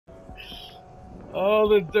Oh,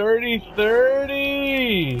 the dirty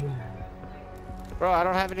 30! Bro, I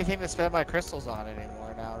don't have anything to spend my crystals on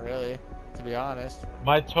anymore now, really, to be honest.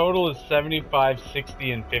 My total is 75,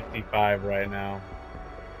 60, and 55 right now.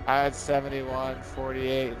 I had 71,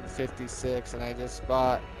 48, and 56, and I just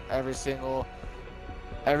bought every single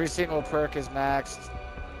perk is maxed.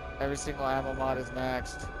 Every single ammo mod is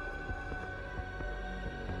maxed.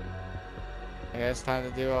 I guess it's time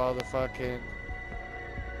to do all the fucking...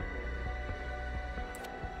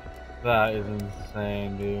 That is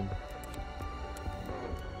insane, dude.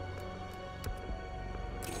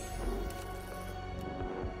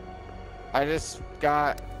 I just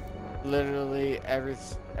got literally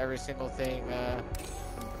every single thing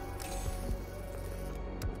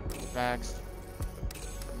maxed.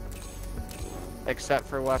 Except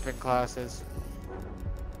for weapon classes.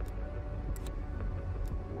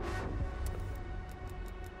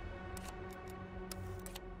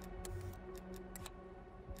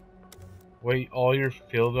 Wait, all your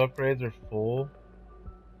field upgrades are full?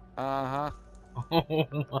 Uh-huh. Oh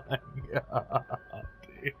my god,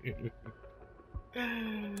 dude.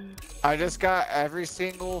 I just got every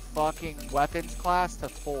single fucking weapons class to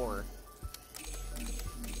 4.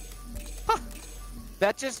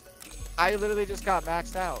 I literally just got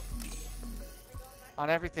maxed out. On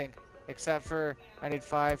everything. Except for, I need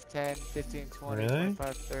 5, 10, 15, 20, Really?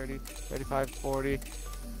 25, 30, 35, 40,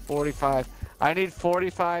 45. I need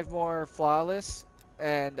 45 more flawless,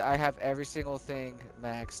 and I have every single thing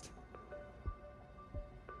maxed.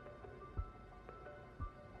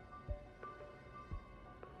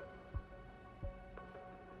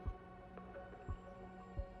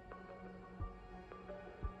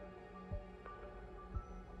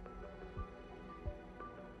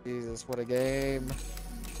 Jesus, what a game.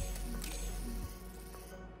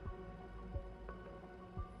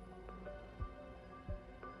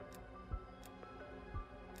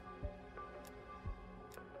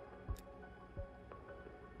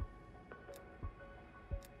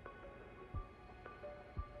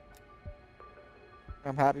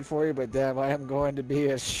 I'm happy for you, but damn, I am going to be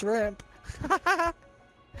a shrimp.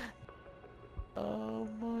 Oh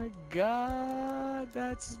my god,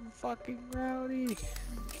 that's fucking rowdy.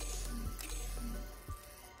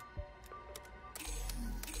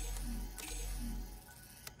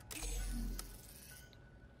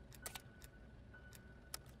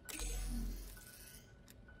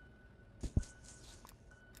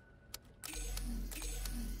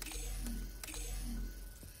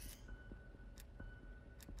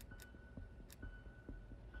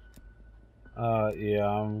 Yeah,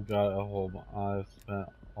 I spent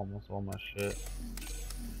almost all my shit.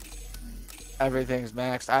 Everything's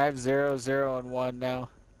maxed. I have 0, 0, and 1 now.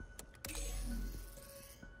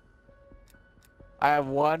 I have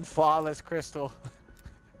 1 flawless crystal.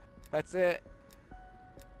 That's it.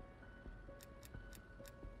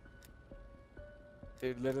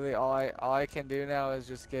 Dude, literally all I can do now is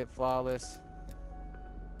just get flawless.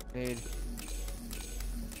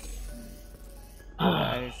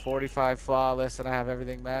 I need 45 flawless and I have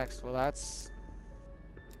everything maxed. Well, that's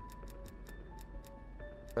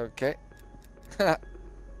okay.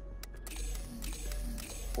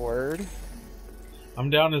 Word. I'm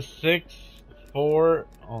down to 6, 4.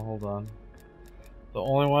 Oh, hold on. The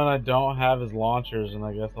only one I don't have is launchers, and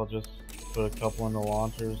I guess I'll just put a couple into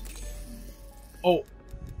launchers. Oh!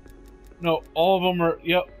 No, all of them are...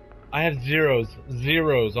 Yep. I have zeros.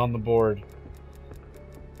 Zeros on the board.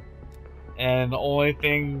 And the only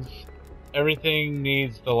things... Everything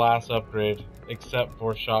needs the last upgrade, except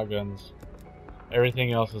for shotguns.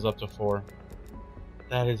 Everything else is up to 4.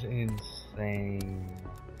 That is insane.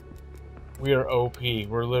 We are OP.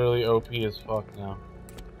 We're literally OP as fuck now.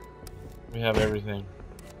 We have everything.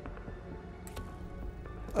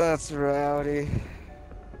 That's rowdy.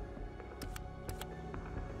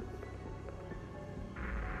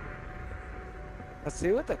 Let's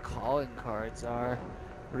see what the calling cards are.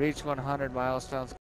 Reach 100 milestones.